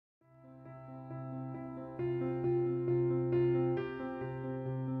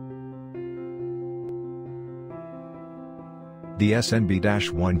The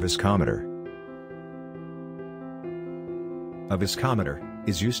SNB-1 Viscometer. A viscometer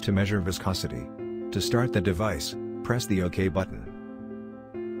is used to measure viscosity. To start the device, press the OK button.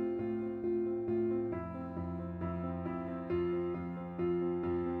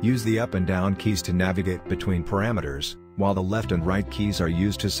 Use the up and down keys to navigate between parameters, while the left and right keys are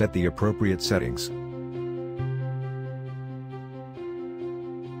used to set the appropriate settings.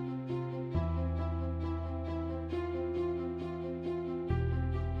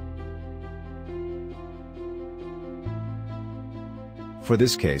 For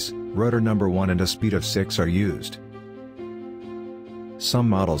this case, rotor number 1 and a speed of 6 are used. Some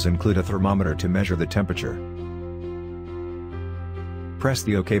models include a thermometer to measure the temperature. Press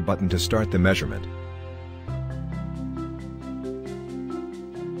the OK button to start the measurement.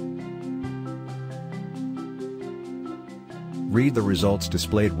 Read the results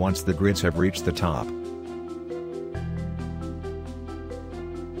displayed once the grids have reached the top.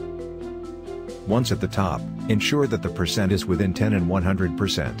 Once at the top, ensure that the percent is within 10 and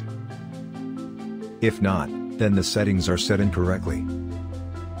 100%. If not, then the settings are set incorrectly.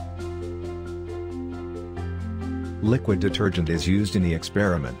 Liquid detergent is used in the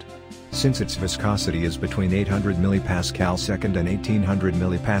experiment. Since its viscosity is between 800 mPa/s and 1800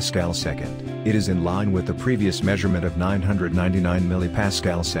 mPa/s, it is in line with the previous measurement of 999 mPa/s.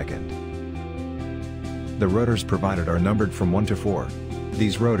 The rotors provided are numbered from 1 to 4.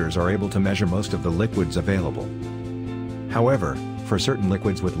 These rotors are able to measure most of the liquids available. However, for certain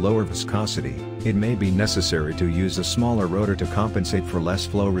liquids with lower viscosity, it may be necessary to use a smaller rotor to compensate for less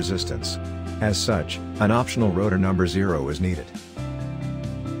flow resistance. As such, an optional rotor number 0 is needed.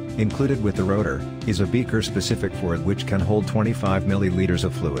 Included with the rotor is a beaker specific for it which can hold 25 ml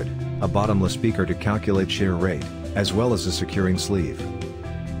of fluid, a bottomless beaker to calculate shear rate, as well as a securing sleeve.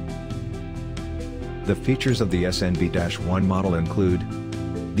 The features of the SNB-1 model include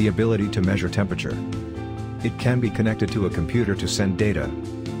the ability to measure temperature. It can be connected to a computer to send data.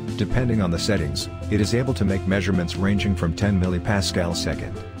 Depending on the settings, it is able to make measurements ranging from 10 mPa/s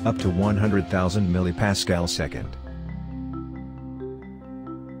up to 100,000 mPa/s.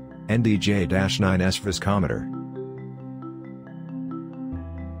 NDJ-9S Viscometer.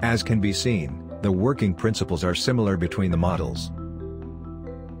 As can be seen, the working principles are similar between the models.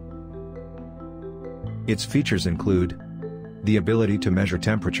 Its features include the ability to measure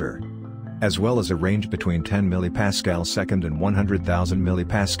temperature, as well as a range between 10 mPa/s and 100,000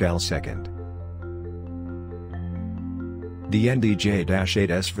 mPa/s. The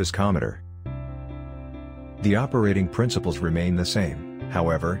NDJ-8S Viscometer. The operating principles remain the same,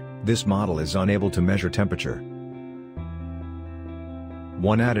 however, this model is unable to measure temperature.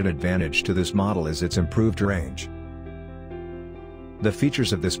 One added advantage to this model is its improved range. The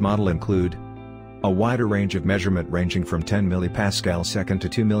features of this model include a wider range of measurement ranging from 10 mPa/s to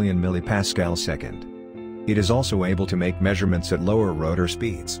 2 million mPa/s. It is also able to make measurements at lower rotor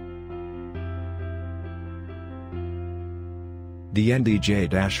speeds. The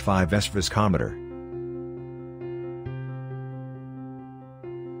NDJ-5S Viscometer.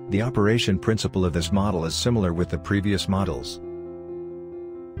 The operation principle of this model is similar with the previous models.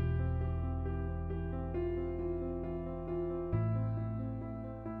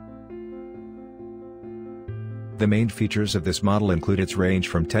 The main features of this model include its range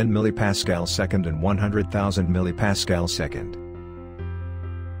from 10 mPa/s and 100,000 mPa/s.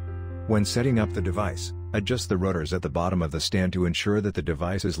 When setting up the device, adjust the rotors at the bottom of the stand to ensure that the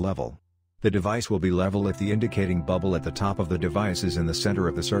device is level. The device will be level if the indicating bubble at the top of the device is in the center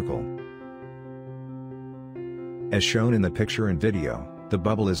of the circle. As shown in the picture and video, the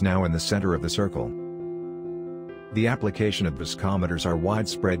bubble is now in the center of the circle. The application of viscometers are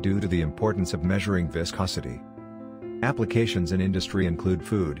widespread due to the importance of measuring viscosity. Applications in industry include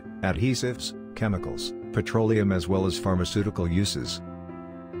food, adhesives, chemicals, petroleum as well as pharmaceutical uses.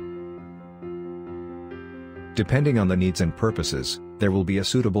 Depending on the needs and purposes, there will be a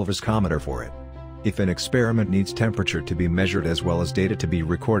suitable viscometer for it. If an experiment needs temperature to be measured as well as data to be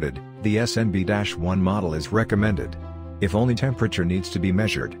recorded, the SNB-1 model is recommended. If only temperature needs to be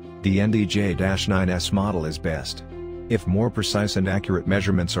measured, the NDJ-9S model is best. If more precise and accurate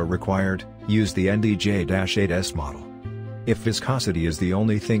measurements are required, use the NDJ-8S model. If viscosity is the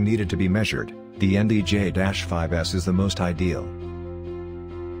only thing needed to be measured, the NDJ-5S is the most ideal.